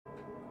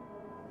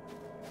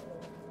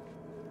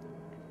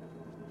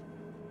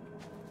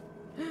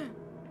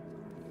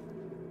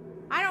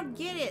don't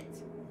get it.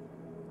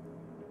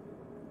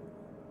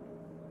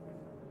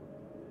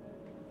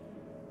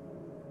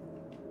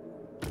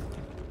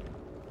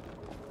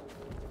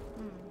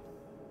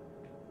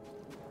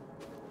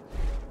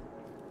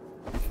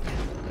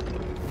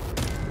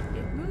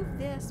 It moved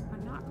this,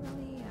 but not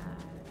really.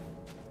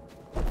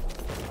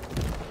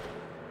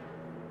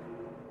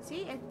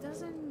 See, it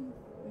doesn't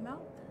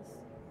melt this.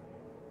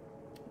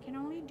 I can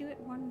only do it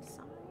one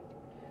side.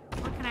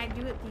 Or can I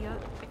do it the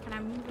other? Can I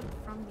move it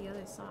from the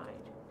other side?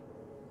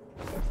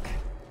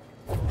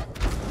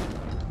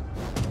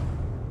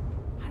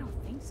 I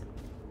don't think so.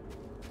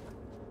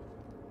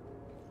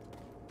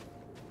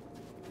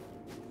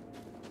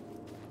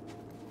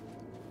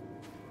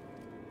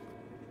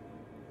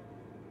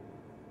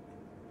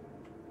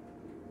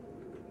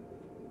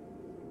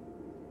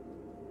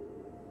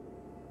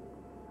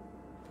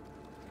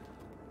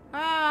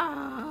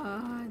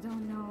 I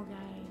don't know,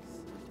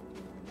 guys.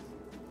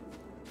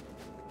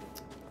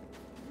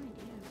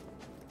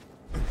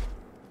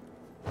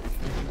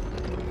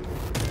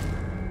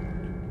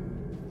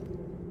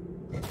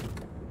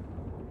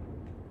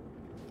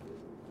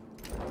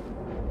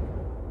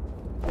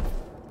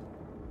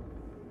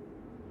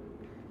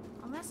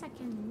 Unless I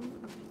can move.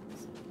 Okay,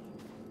 let's see.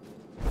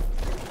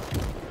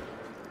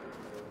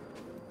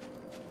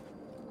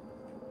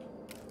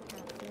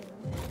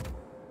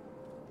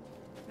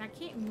 I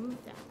can't move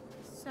that.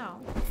 So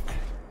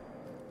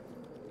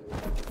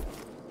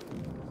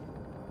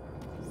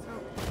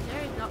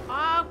there you go.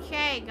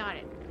 Okay, got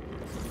it.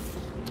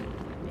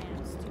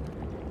 Man,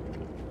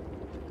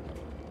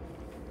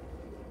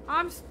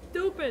 I'm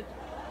stupid.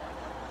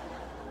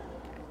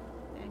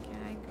 Then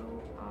can I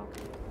go?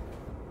 Okay.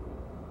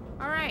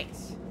 All right.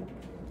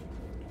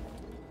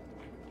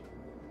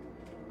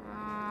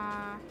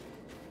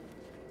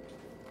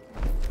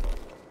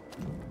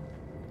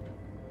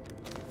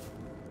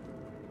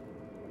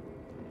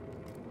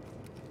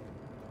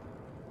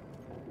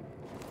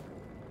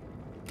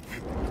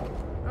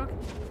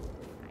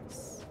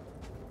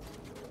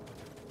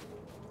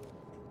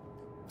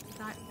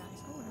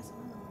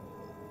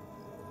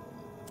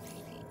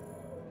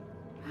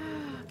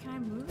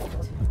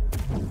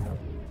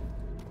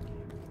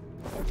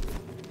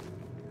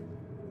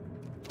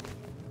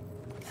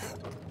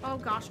 Oh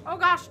gosh, oh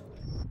gosh!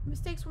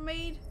 Mistakes were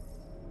made.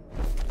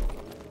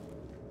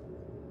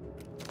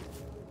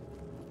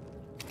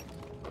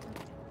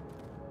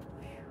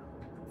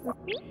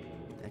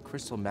 That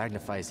crystal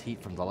magnifies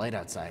heat from the light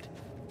outside.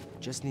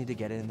 Just need to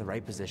get it in the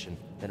right position,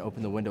 then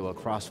open the window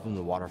across from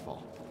the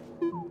waterfall.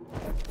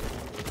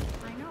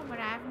 I know, but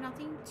I have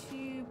nothing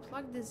to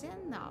plug this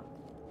in though.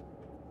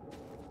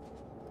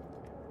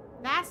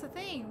 That's the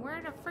thing.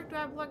 Where the frick do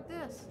I plug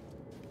this?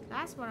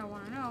 That's what I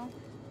want to know.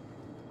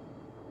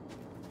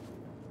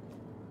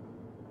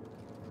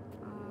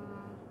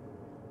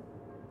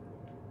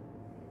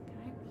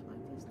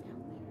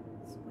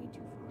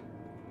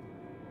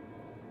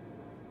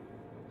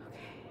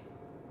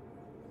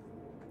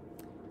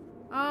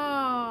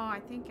 I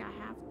think I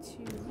have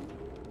to,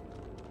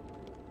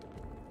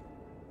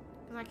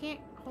 because I can't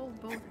hold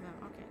both of them.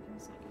 Okay, give me a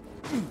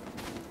second.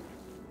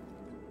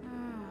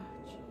 Ah,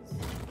 jeez.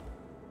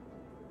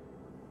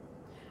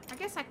 I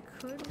guess I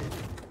could leave it there.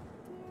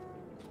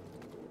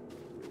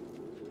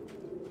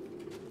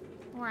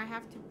 Or I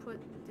have to put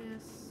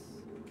this.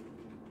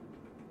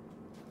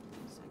 Give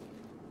me a second.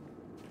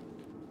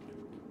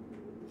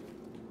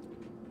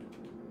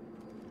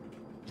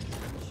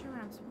 I'm not sure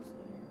what I'm supposed to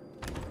do.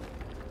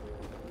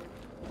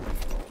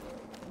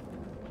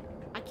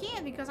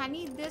 Because I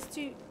need this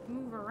to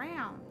move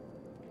around.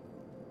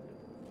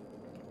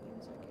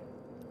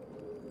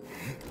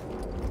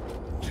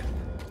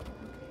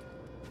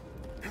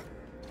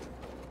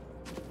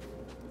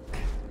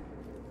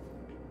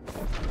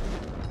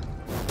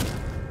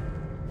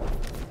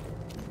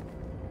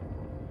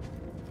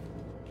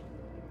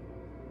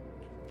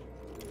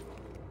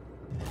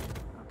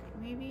 Okay,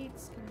 maybe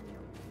it's gonna be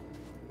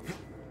okay.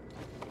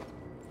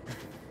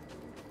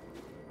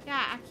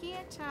 Yeah, I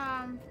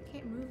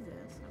can't move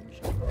this. I'm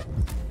sure.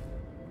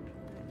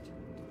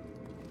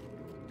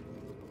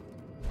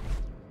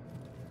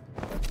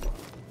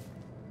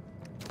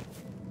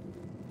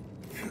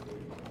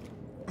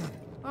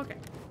 Okay.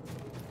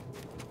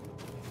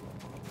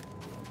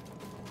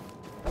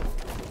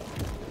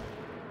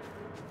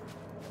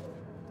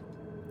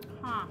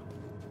 Huh.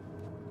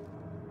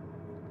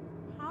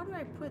 How do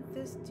I put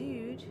this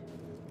dude?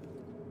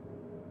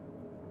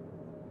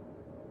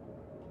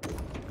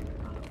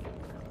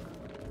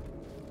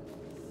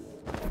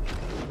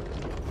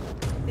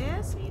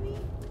 This maybe?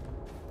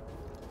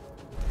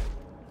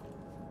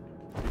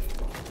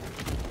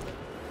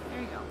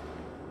 There you go.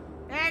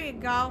 There you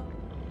go.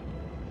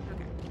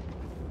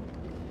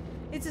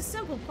 It's a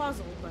simple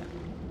puzzle, but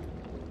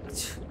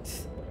it's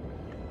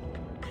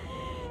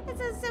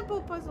a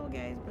simple puzzle,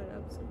 guys, but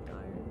I'm so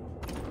tired.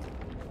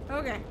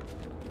 Okay.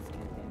 Let's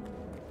get down.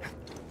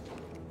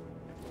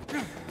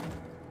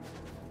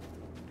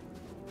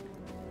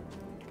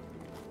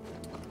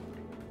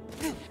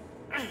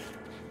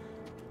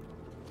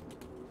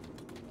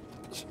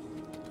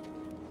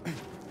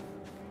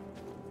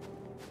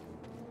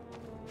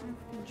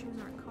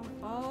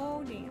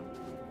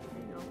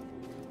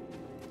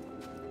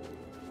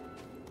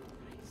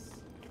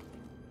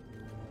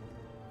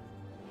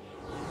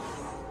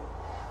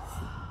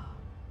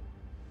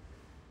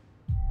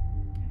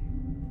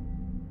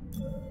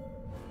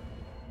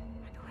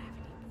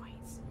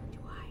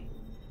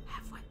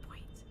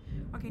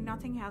 Okay,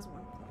 nothing has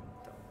 1 point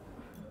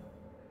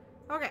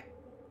though. Okay.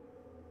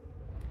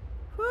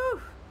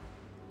 Whew.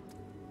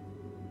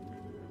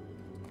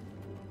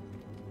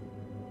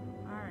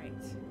 Alright.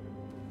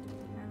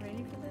 Am I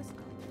ready for this?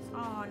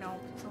 Oh no,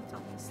 please don't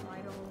tell me to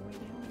slide all the way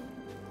down.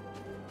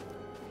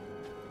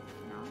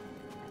 No.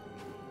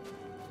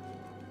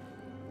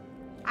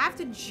 I have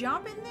to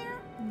jump in there?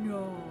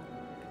 No.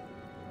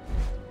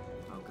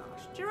 Oh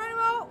gosh.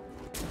 Geronimo!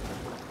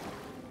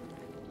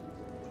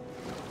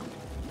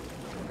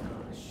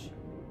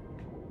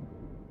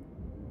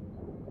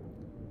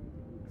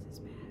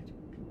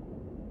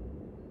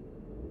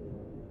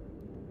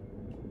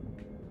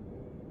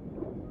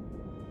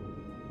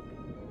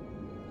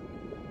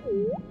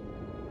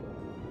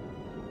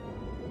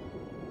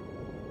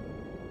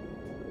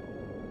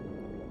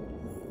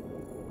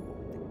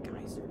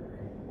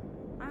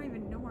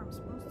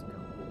 Supposed to go.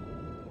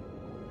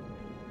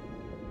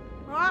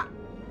 Ah!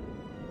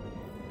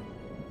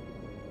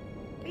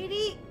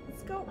 BD,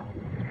 let's go.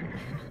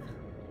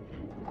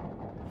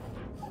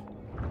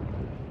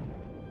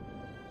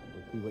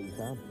 Let's see what you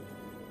found.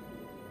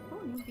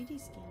 Oh, new BD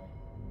skin.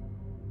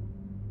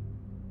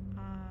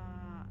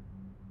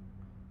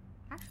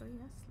 Actually,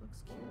 this looks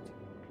cute.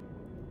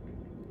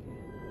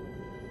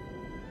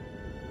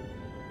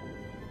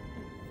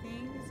 I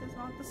think this is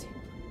not the same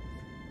place.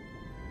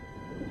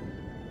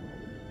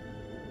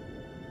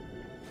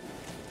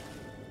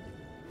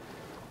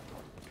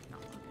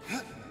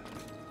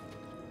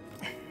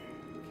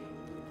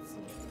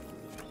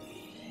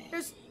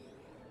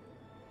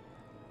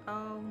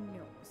 Oh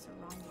no, it's the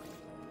wrong way.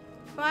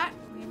 But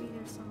maybe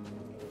there's some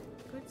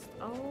good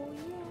oh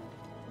yeah.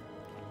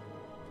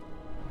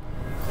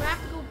 So I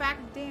have to go back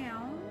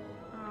down.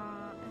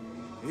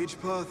 Each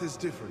path is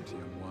different,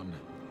 young one.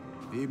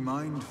 Be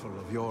mindful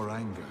of your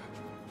anger.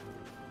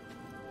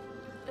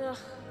 Ugh.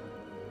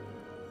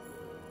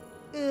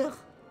 Ugh.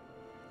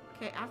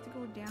 Okay, I have to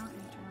go down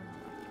and turn left.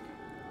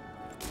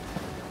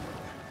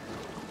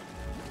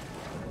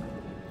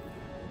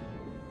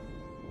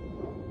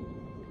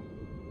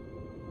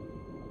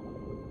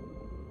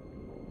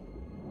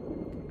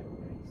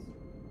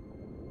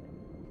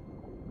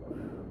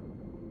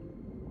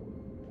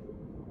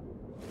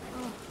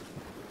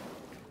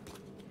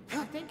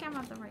 I think I'm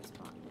at the right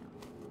spot now.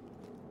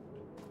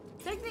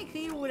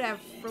 Technically, it would have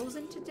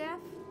frozen to death.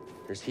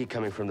 There's heat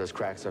coming from those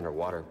cracks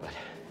underwater, but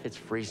it's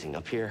freezing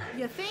up here.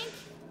 You think?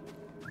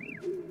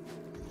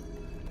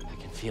 I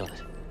can feel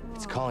it.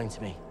 It's calling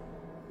to me.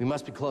 We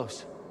must be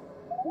close.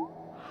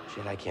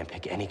 Jedi can't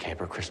pick any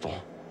kyber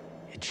crystal.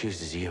 It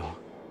chooses you.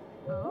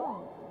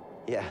 Oh.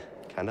 Yeah,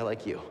 kind of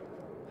like you.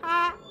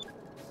 Ha!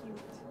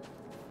 Cute.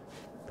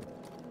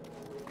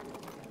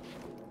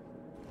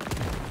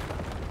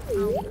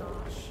 Oh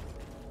gosh.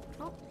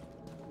 Oh,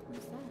 what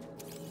is that?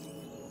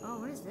 Oh,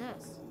 what is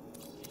this?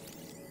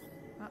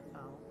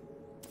 Uh-oh.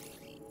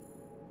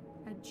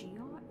 A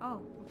geode?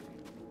 Oh,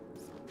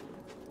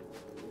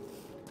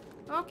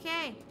 okay.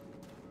 Okay.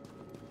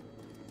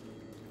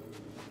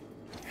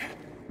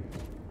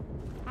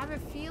 I have a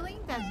feeling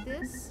that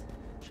this...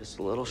 Just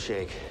a little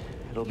shake.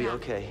 It'll be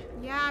okay.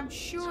 Yeah, I'm Let's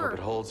sure. hope it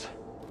holds.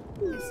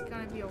 It's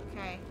gonna be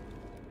okay.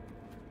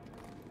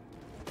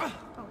 Oh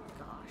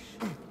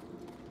gosh.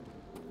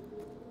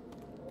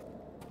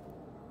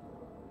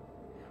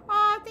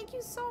 Oh, thank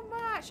you so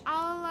much.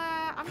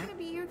 I'm gonna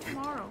be here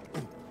tomorrow.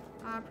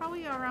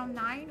 Probably around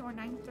 9 or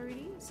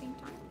 9:30, same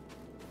time.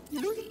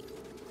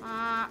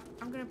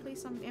 I'm gonna play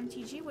some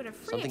MTG with a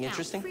free Something account.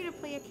 interesting? Free to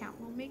play account.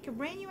 We'll make a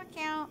brand new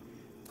account.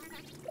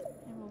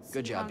 And we'll see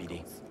Good job, how it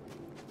BD. goes.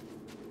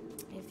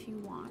 If you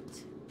want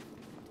to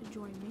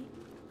join me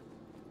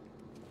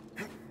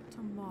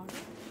tomorrow.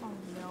 Oh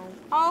no.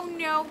 Oh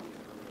no.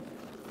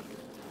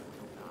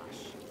 Oh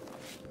gosh.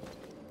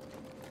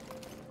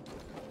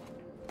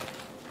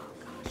 Oh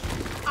gosh.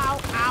 Ow,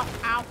 ow,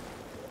 ow.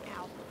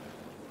 Ow.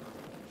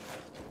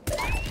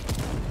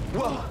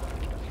 Whoa!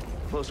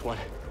 Close one.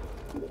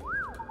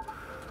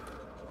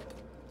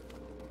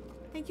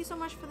 Thank you so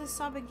much for the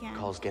sub again.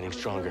 Call's getting That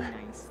was stronger.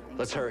 really nice. Thank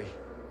Let's you. hurry.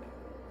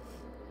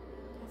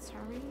 Let's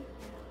hurry.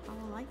 I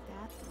will like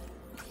that.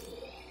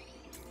 Okay.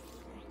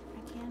 I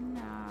can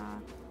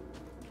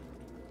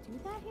do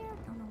that here?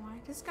 I don't know why.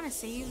 This is gonna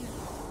save.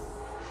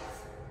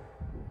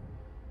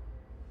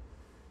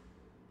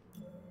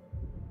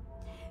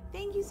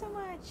 Thank you so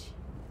much.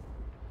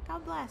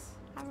 God bless.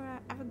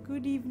 Have a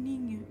good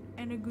evening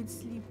and a good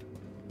sleep.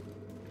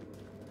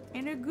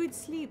 And a good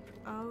sleep.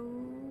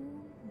 Oh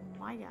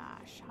my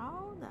gosh.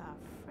 How the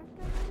frick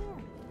are you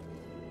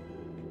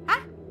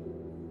there?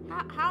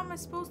 Huh? How am I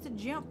supposed to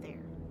jump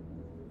there?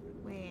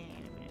 Wait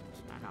a minute.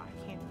 No, I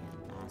can't.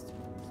 It has to.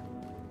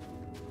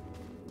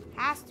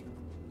 Has to.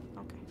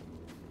 Okay.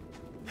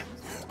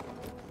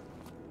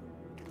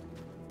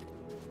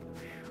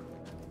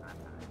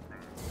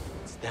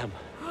 It's them.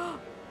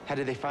 How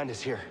did they find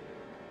us here?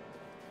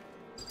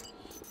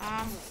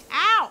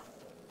 Ow!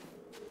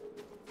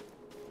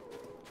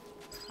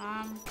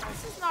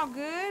 This is not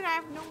good. I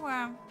have no,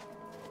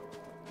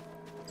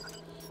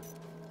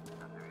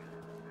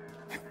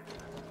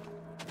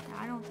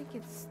 I don't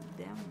think it's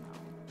them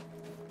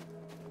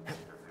though.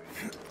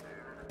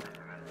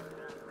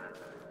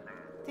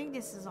 I think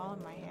this is all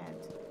in my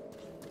head, to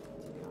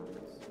be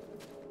honest.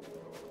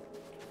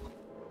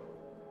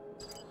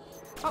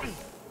 Oh!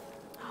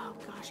 Oh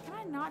gosh, can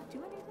I not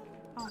do anything?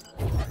 Oh.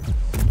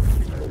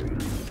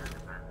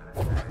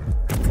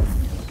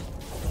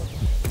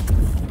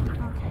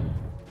 Okay.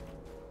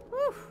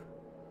 Whew.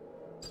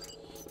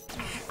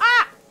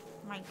 Ah!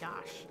 My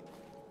gosh.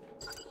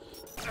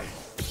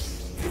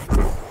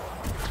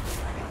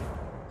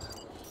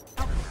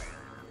 Oh.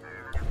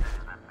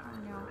 Oh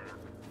no.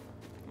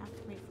 I have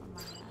to wait for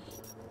my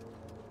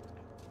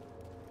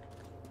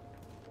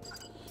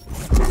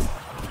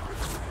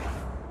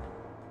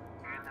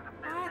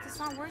What? It's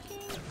not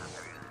working?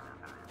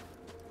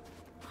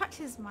 What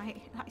is my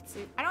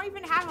lightsaber? I don't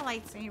even have a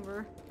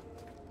lightsaber.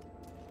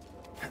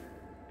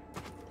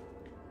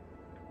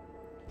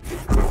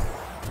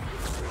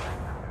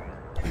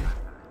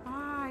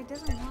 Ah, it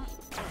doesn't want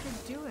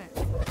to do it.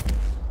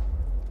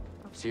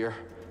 Seer,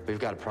 we've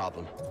got a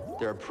problem.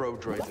 There are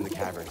probe droids in the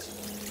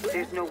caverns.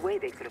 There's no way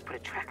they could have put a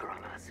tracker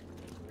on us.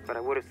 But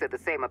I would have said the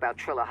same about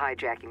Trilla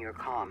hijacking your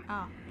comm.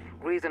 Oh.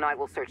 Reason I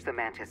will search the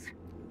Mantis.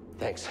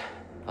 Thanks.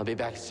 I'll be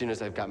back as soon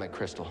as I've got my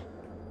crystal.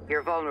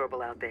 You're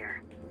vulnerable out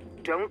there.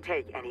 Don't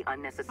take any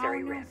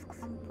unnecessary Oh, no. risks.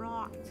 I'm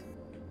blocked.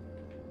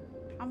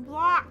 I'm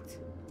blocked.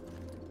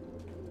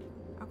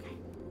 Okay.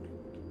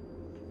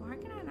 Why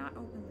can I not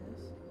open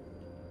this?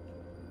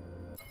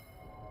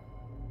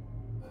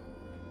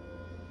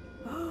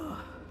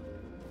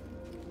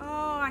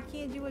 Oh, I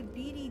can't do what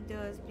BD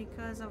does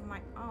because of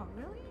my... Oh,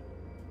 really?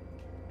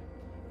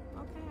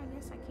 Okay, I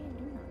guess I can't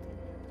do nothing.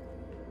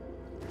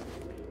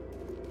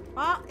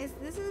 Well,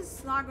 this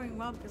is not going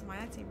well because my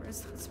lightsaber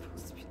is not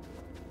supposed to be...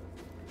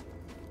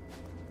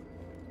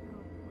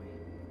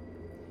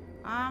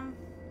 Oh,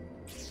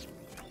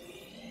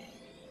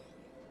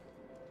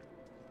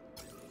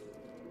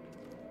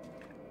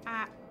 boy.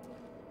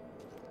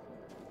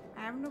 I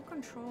have no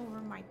control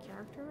over my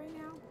character right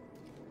now.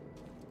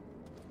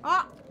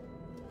 Oh!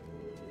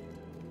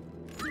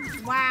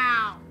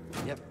 Wow!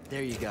 Yep,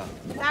 there you go.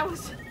 That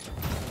was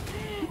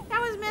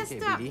messed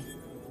Okay, up. BD,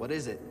 what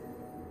is it?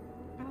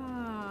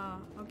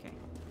 Oh, okay.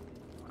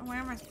 Where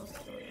am I supposed to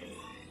go? Okay.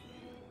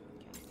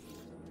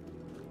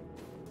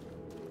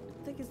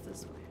 I think it's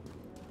this way.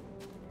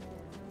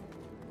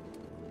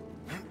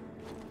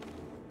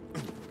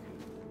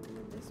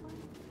 This one?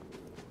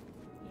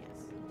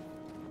 Yes.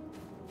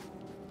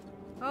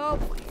 Oh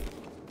boy.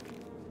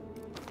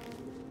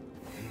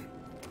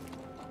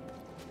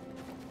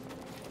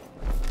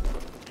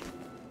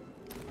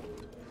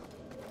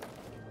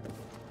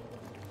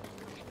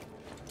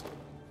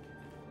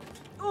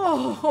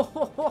 Oh!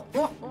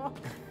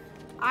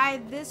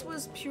 This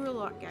was pure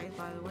luck, guys,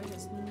 by the way.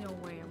 There's no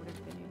way I would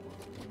have been able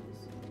to do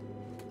this.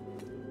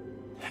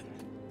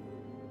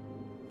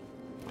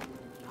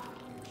 Oh,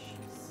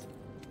 jeez.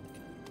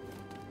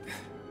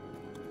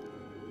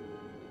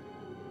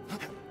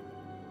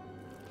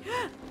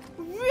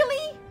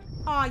 Really?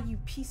 Oh, you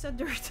piece of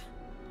dirt.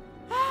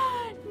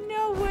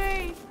 No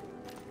way.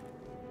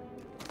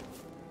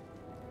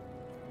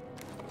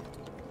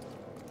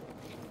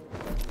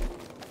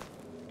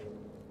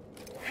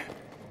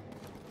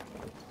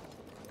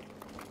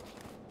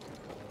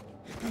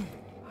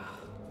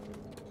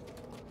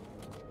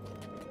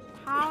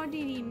 How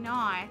did he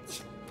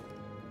not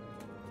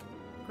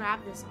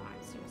grab this on?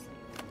 Seriously.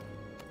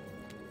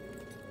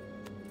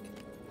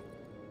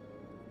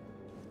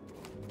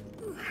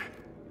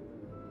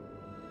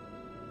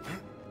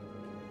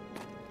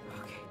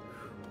 Okay.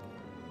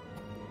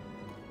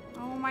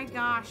 Oh my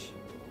gosh.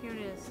 Here it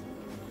is.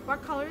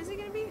 What color is it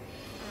gonna be? I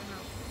don't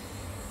know.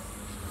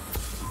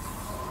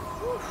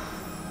 Whew.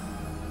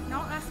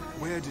 No, that's not it.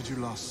 Where did you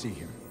last see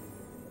him?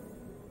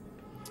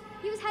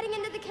 He was heading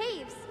into the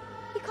caves.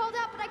 He called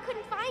out, but I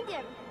couldn't find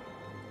him.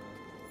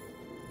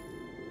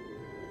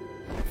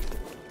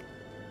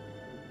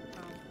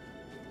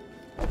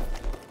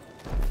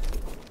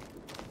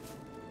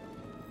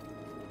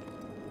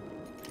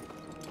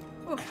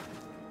 Oh.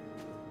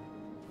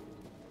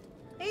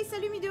 Hey,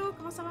 salut Mido,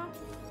 comment ça va?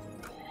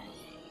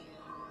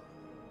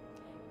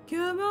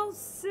 Comment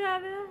ça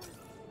va?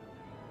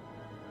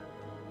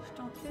 Je suis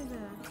en train de...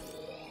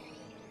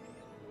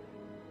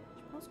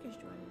 Je pense que je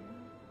dois aller là.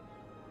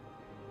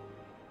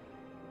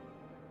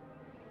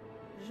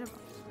 Je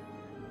pense.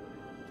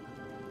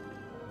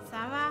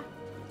 Ça va?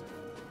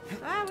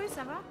 Ah oui,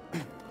 ça va.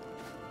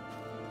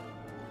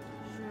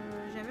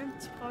 J'avais un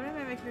petit problème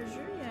avec le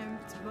jeu, il y a un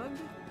petit bug.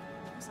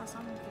 Ça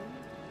semble ok.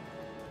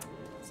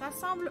 Ça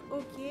semble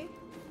ok.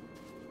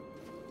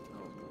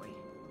 Oh boy.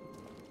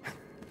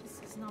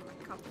 This is not my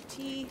cup of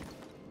tea.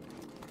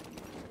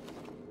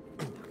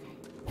 Okay.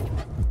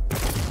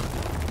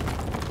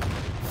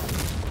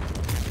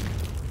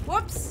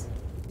 Whoops!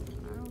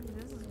 Oh,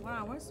 this is what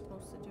I was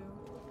supposed to do.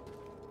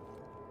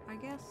 I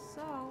guess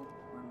so.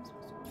 Where am I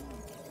supposed to go?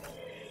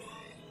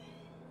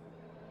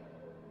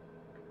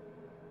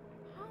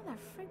 How the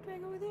frick do I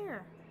go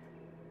there?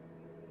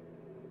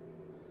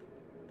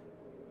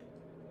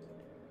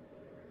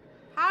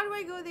 do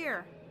I go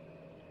there?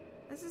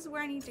 This is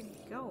where I need to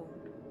go.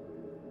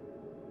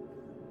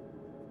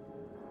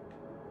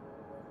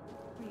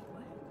 Wait,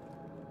 what?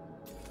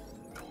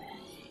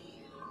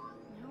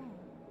 No.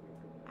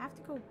 I have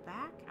to go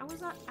back? I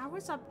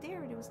was up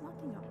there. There was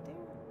nothing up there.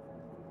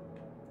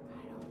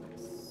 I'm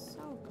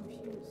so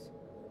confused.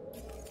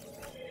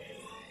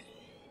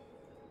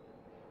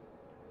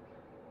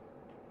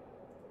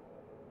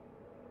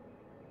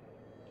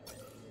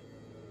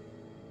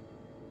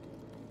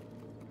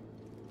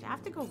 Do I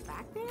have to go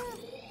back there?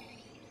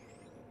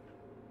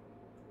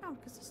 No,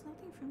 because there's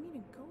nothing for me to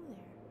go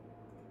there.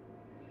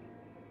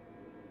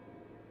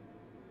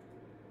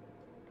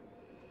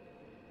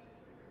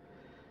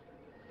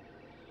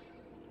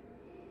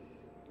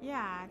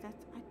 Yeah,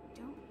 that's... I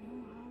don't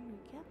know how we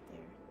get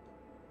there.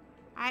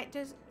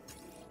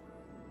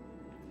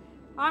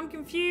 I'm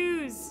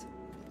confused!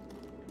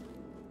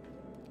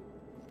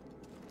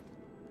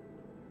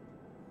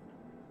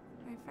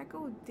 If I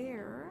go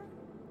there...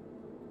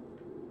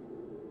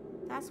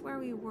 That's where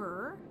we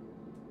were.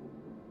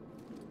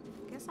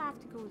 Guess I have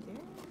to go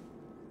there.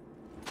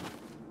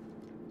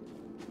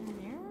 And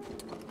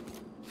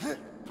there.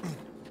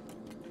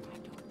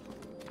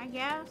 I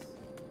guess.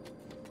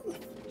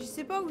 Je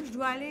sais pas où je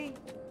dois aller.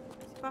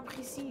 C'est pas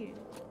précis.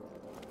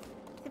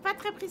 C'est pas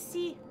très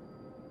précis.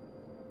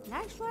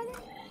 Là je dois aller.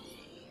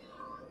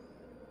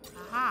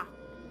 Aha.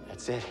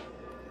 That's it.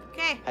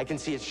 Okay. I can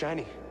see it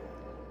shining.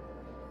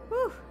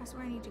 Whew, that's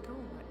where I need to go.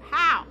 But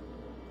how?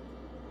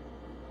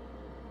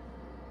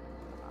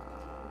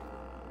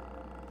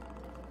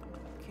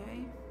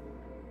 Okay.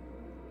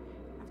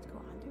 I have to go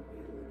under.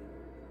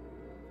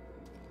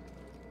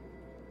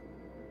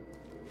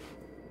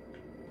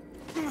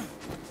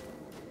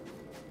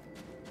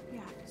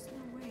 Yeah, there's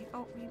no way.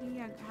 Oh, maybe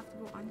I have to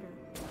go under.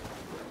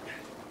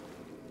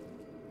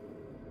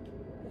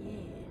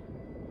 Yeah.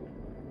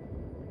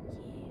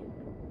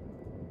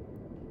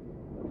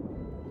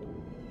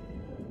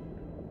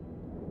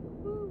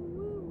 Woo, woo,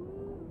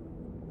 woo.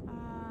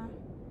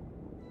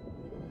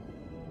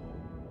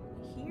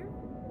 Here?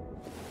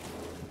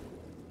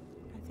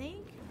 I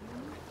think.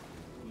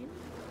 Maybe.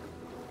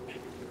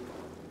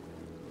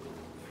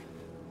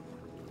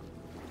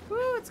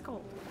 Woo, it's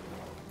cold.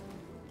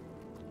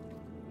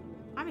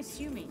 I'm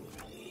assuming.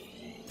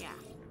 Yeah.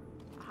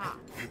 Aha.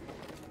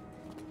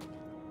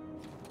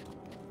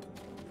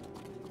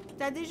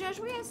 T'as déjà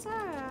joué à ça?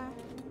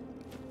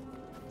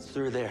 It's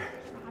through there.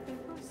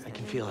 I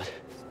can feel it.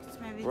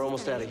 We're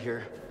almost out of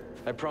here.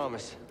 I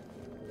promise.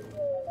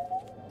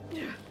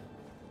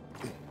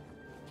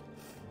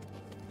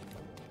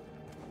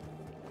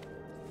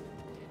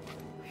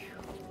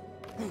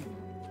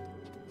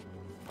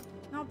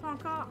 Non, pas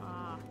encore.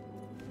 Ah.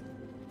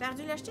 T'as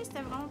dû l'acheter,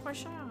 c'était vraiment pas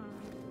cher.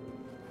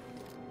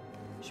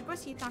 Je sais pas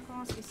s'il est encore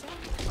en spécial.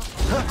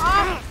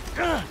 Ah!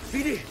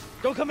 BD,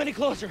 don't come any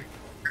closer.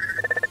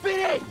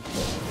 BD!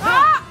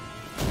 Ah!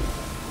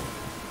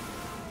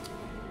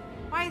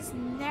 Why is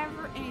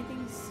never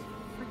anything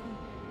freaking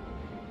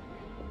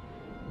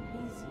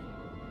easy?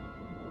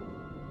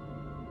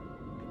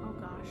 Oh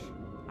gosh.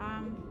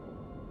 I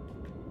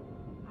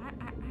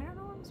don't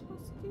know what I'm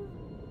supposed to do.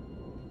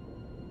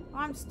 Oh,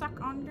 I'm stuck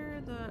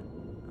under the...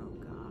 Oh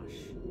gosh.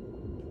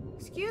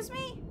 Excuse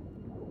me?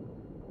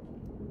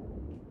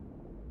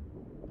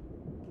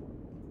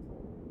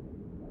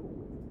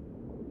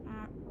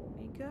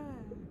 Les gars,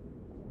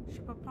 je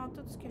sais pas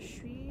tout ce que je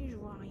suis, je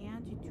vois rien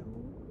du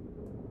tout.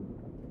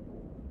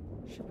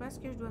 Je sais pas ce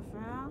que je dois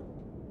faire.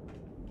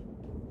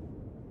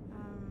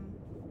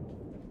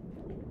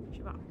 Je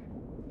sais pas.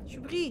 Je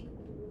suis pris.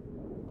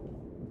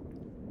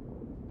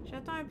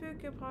 J'attends un peu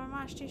que probablement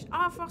acheter...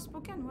 Ah, Force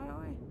Spoken,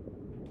 ouais.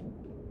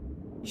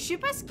 Je sais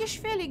pas ce que je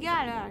fais, les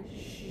gars, là.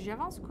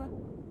 J'avance quoi?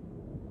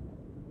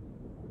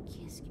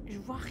 Qu'est-ce que... Je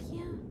vois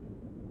rien.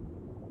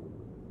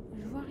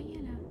 Je vois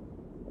rien, là.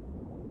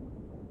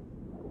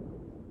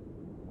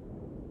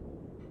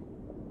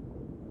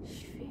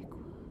 Je fais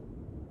quoi?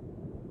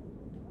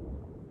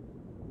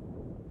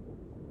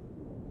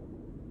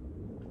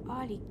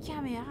 Oh, les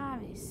caméras,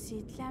 mais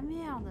c'est de la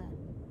merde.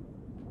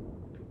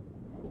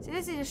 C'est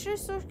là, c'est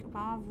juste sûr que...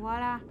 Bon,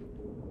 voilà.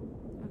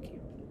 Ok.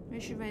 Mais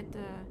je vais être...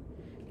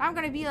 I'm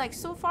gonna be like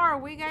so far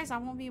away, guys, I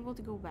won't be able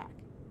to go back.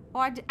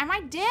 Oh, am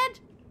I dead?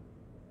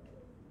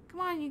 Come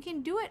on, you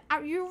can do it.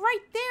 You're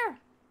right there.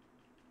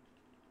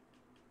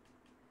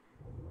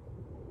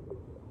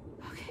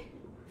 Okay.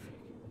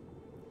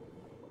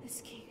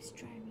 This game is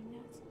driving me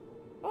nuts.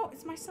 Oh,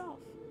 it's myself.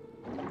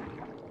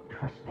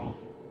 Trust me.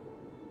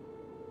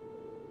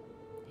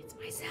 It's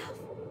myself.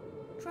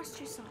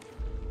 Trust yourself.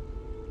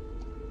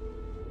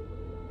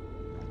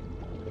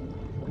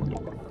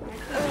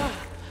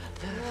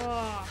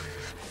 Whoa.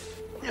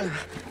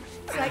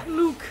 It's like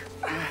Luke.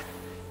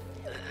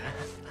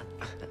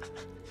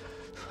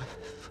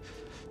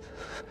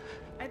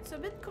 It's a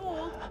bit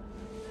cold.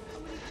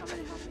 Somebody come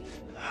and help me.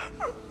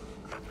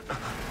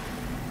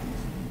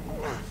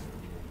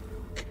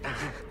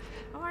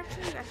 Oh,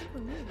 actually, I think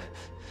we made it.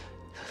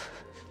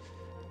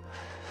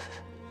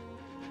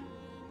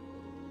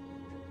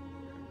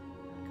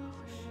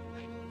 Gosh.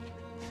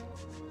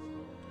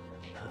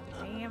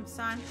 him,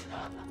 son.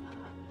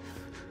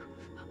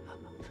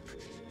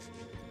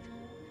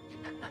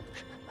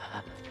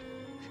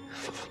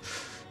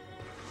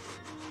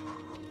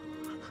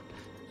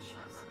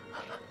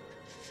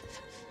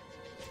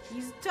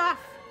 He's tough.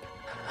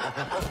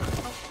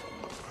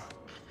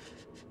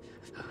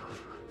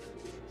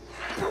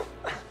 Oh.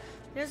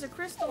 There's a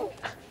crystal.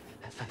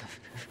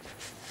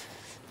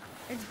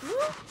 It's blue?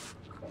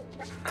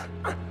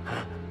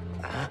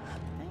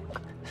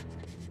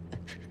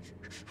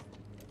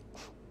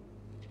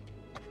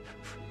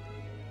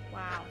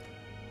 Wow.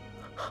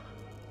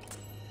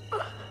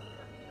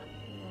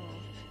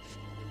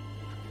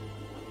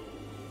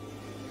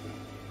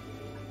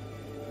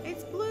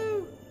 It's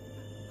blue.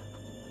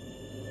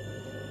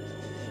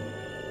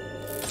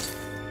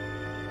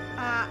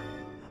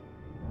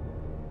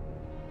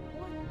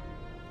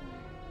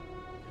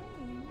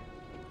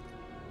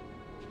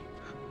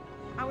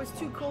 I was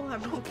too cold.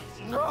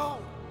 No!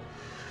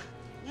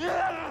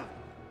 Yeah!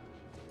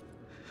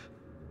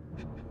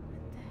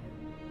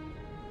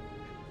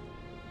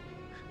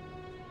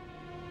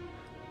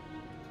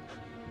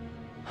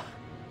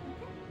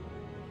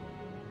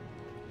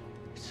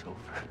 It's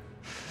over.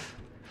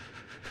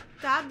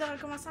 T'as hâte de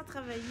recommencer à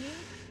travailler?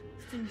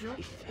 C'est une joke.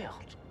 He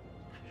failed.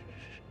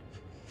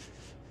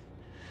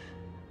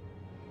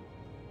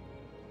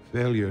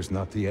 Failure's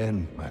not the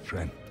end, my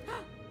friend.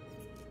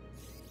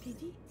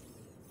 PD?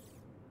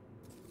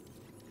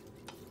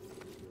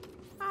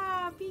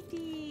 Ah,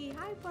 PD.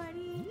 Hi,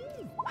 buddy.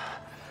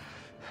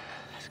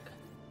 That's good.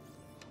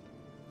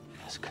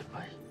 That's good,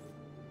 buddy.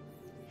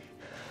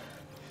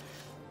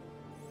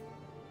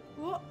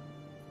 What?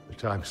 The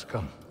time's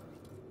come.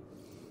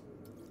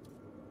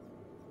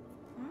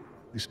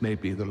 This may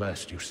be the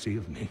last you see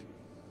of me.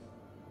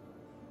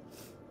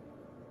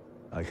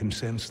 I can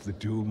sense the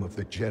doom of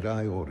the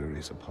Jedi Order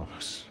is upon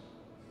us.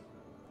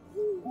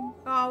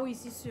 Ah oui,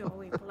 c'est sûr.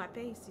 Oui, pour la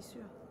paix, c'est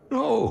sûr.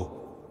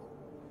 No!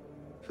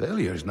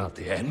 Failure's not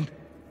the end.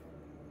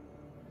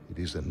 It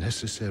is a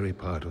necessary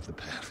part of the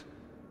path.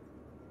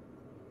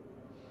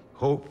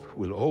 Hope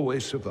will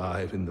always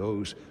survive in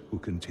those who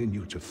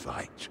continue to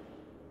fight.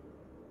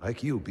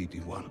 Like you,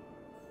 BD-1.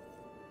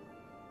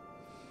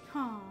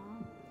 Aww.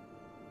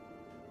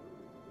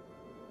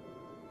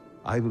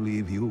 I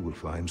believe you will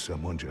find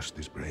someone just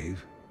as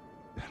brave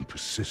and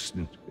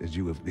persistent as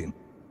you have been.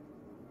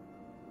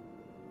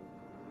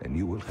 And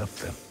you will help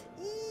them.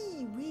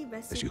 Oui,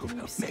 ben c'est you have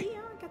helped me.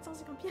 hein,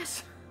 450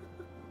 pièces.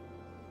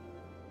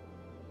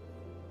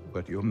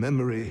 But your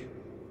memory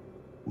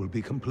will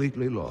be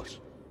completely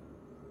lost.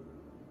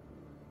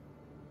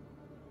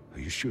 Are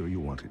you sure you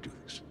want to do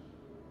this?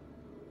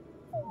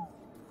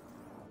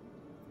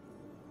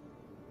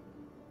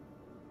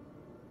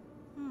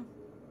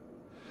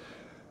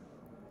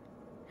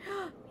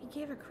 He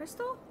gave a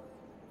crystal?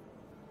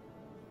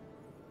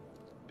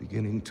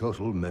 Beginning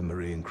total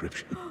memory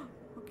encryption.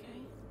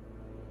 Okay.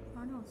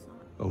 Oh no, it's not.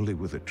 Only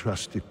with a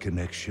trusted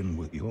connection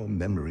will your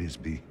memories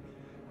be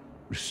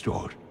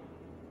restored.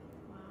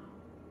 Wow.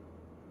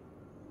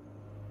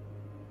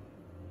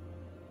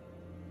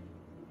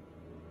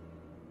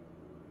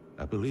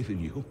 I believe in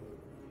you,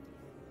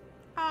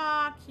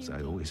 Ah, cute.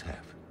 as I always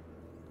have.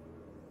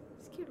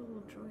 It's cute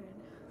little droid.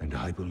 And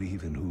I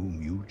believe in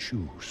whom you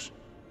choose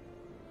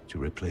to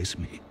replace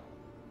me.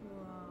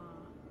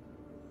 Wow.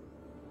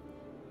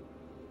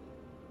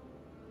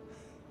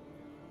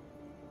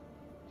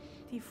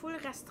 T'es full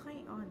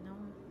restreint. Oh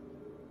non.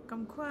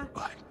 Comme quoi?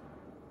 Bye,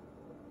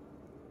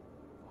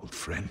 old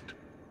friend.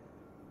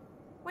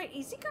 Wait,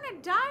 is he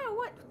gonna die or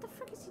what? What the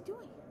frick is he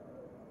doing?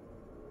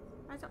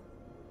 I don't.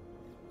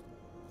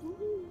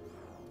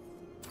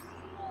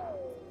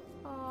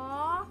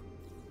 Aww.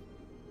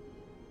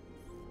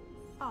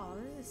 Oh,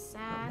 this is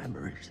Your sad.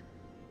 memories.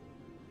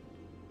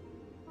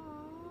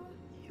 Aww.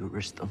 You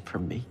risked them for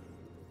me.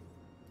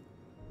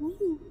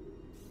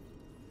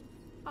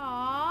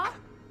 Aww.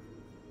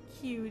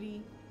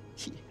 Cutie.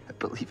 Yeah, I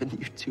believe in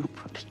you too,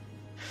 buddy.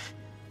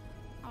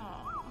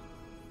 Aww.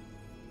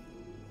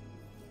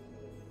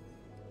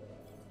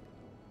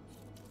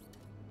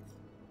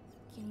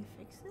 Can you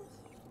fix this?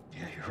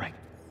 Yeah, you're right.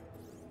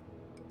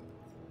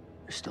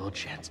 There's still a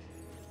chance.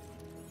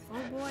 Oh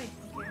boy.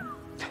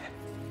 Okay.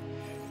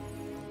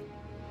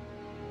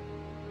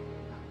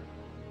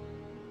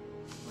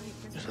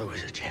 Wait, There's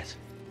always a chance.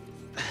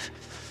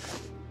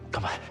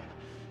 Come on.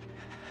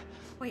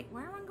 wait,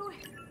 where am I going?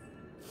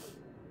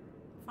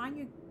 Find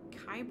your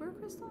Kyber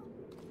crystal?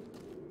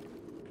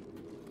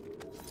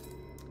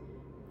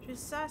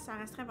 Juste ça, ça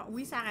resterait bon.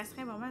 Oui, ça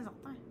resterait vraiment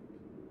certain.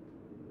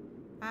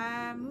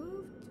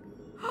 Moved.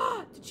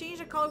 To change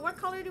the color. What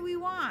color do we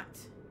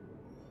want?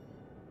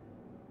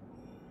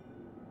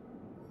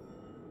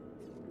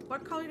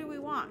 What color do we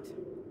want?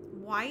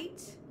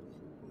 White,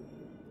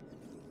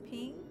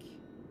 pink,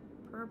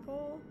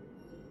 purple,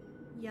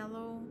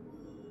 yellow.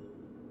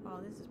 Oh,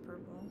 this is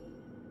purple.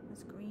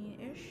 That's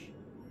greenish.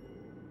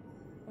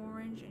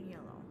 Orange and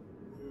yellow.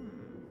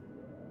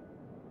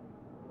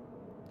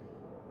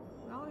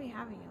 We already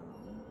have a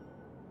yellow.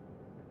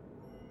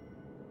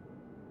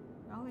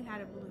 We already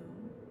had a blue.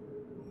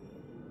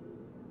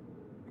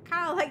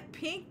 kind of like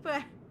pink,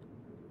 but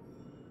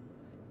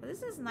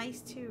this is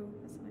nice too.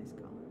 That's a nice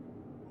color.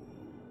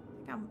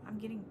 I think I'm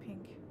getting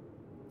pink.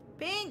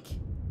 Pink!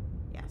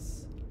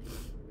 Yes.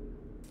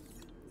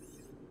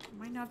 You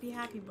might not be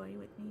happy, buddy,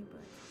 with me,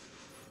 but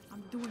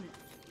I'm doing it.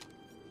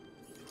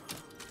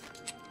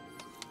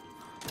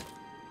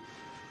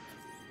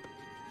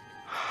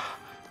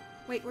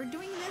 Wait, we're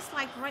doing this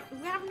like right.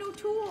 We have no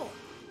tool.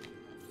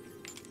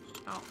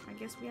 Oh, I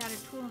guess we had a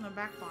tool in the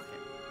back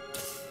pocket.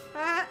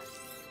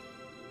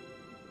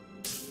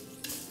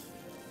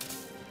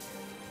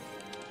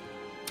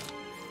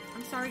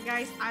 I'm sorry,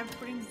 guys. I'm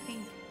putting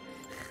pink.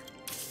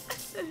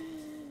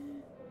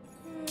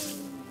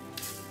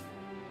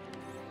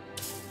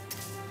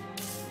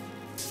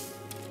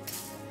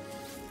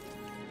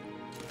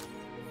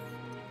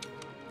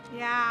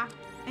 Yeah,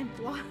 and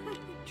blood.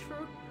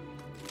 True.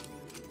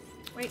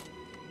 Wait.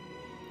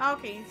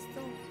 Okay, it's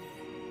still.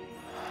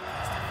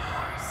 It's the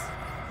force.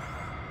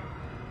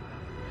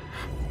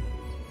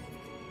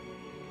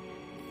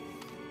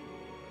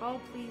 Oh,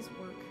 please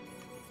work.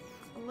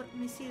 Oh, let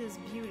me see this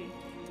beauty.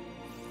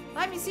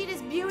 Let me see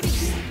this beauty.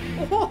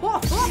 Oh,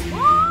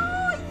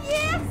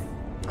 yes!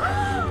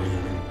 Oh!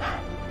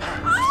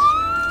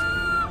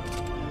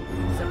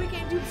 So we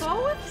can do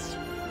both?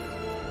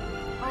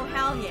 Oh,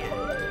 hell yeah.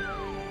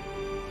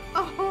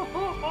 Oh.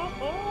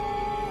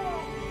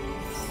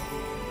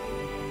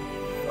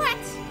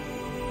 What?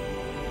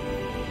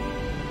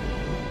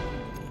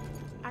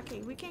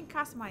 Okay, we can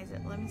customize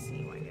it. Let me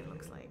see what it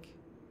looks like.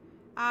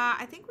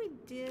 I think we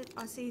did.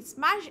 Oh, see, it's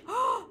magic.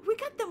 Oh, we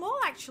got them all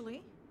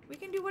actually. We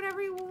can do whatever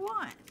we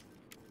want.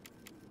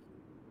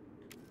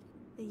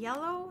 The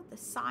yellow, the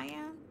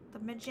cyan, the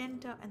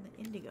magenta, and the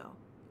indigo.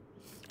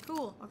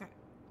 Cool. Okay.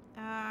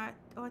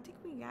 Oh, I think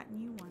we got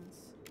new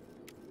ones.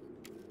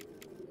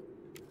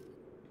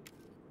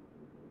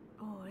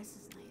 Oh, this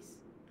is nice.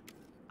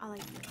 I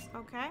like this.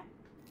 Okay.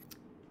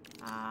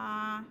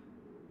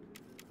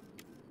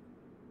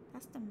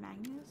 That's the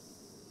Magnus.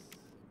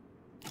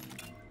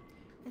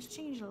 Let's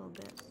change a little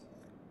bit.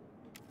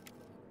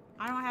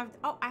 I don't have.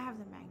 Oh, I have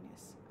the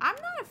Magnus. I'm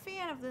not a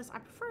fan of this. I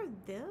prefer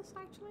this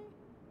actually.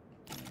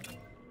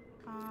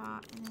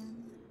 And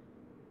then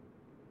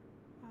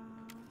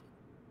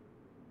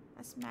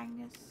that's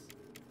Magnus.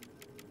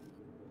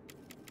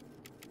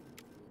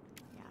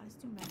 Yeah, let's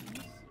do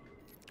Magnus.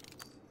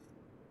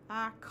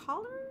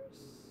 Colors.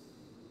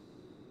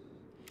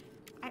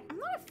 I'm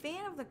not a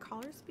fan of the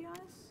colors, to be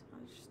honest. I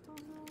just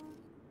don't know.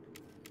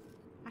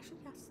 Actually,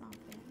 that's not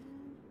bad.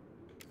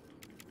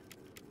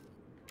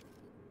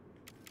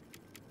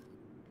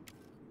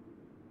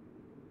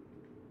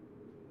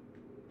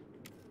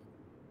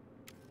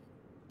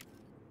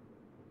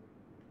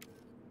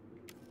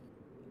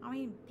 I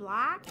mean,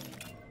 black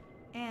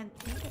and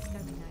pink is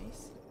gonna be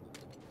nice.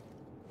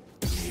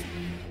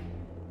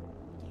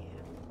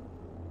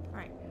 Yeah.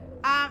 Alright.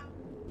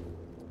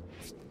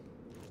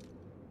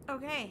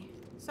 Okay.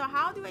 So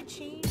how do I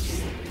change?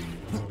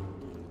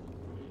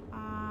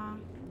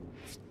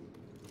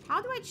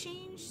 How do I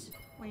change?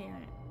 Wait a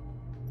minute.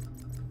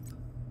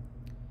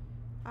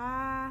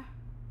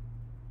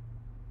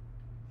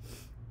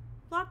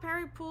 Block,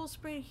 parry, pull,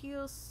 sprint,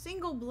 heals.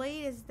 Single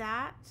blade is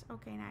that?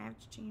 Okay, now I have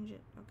to change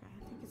it. Okay, I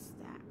think it's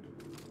that.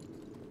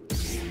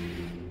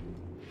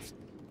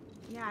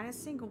 Yeah, that's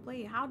single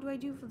blade. How do I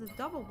do for the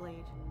double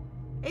blade?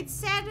 It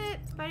said it,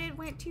 but it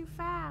went too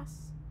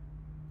fast.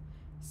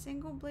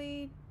 Single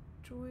blade,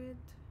 droid.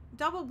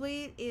 Double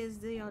blade is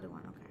the other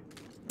one. Okay.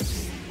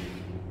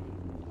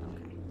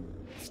 Okay.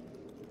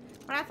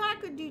 But I thought I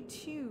could do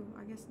two.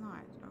 I guess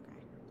not.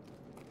 Okay.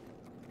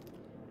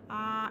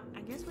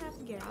 I guess we have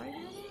to get out of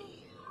here.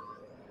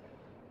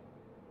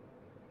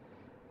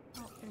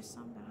 Oh, there's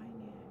some behind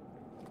you.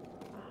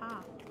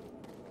 Aha.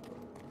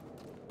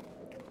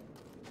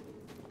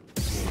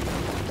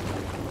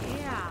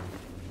 Yeah.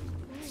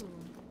 Ooh.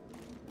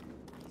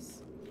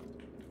 Nice.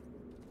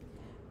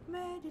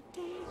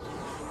 Meditation.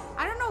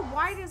 I don't know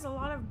why there's a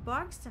lot of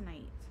bugs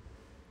tonight.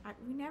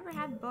 We never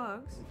had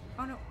bugs.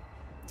 Oh no.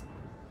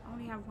 I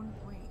only have 1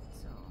 point,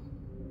 so.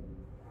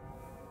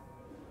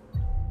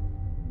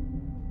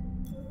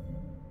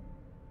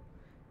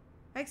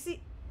 Fait que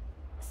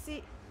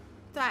c'est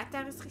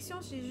ta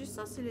restriction, c'est juste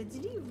ça, c'est le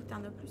daily ou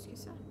t'en as plus que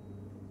ça?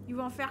 Ils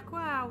vont faire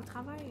quoi au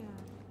travail?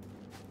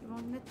 Ils vont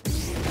te mettre...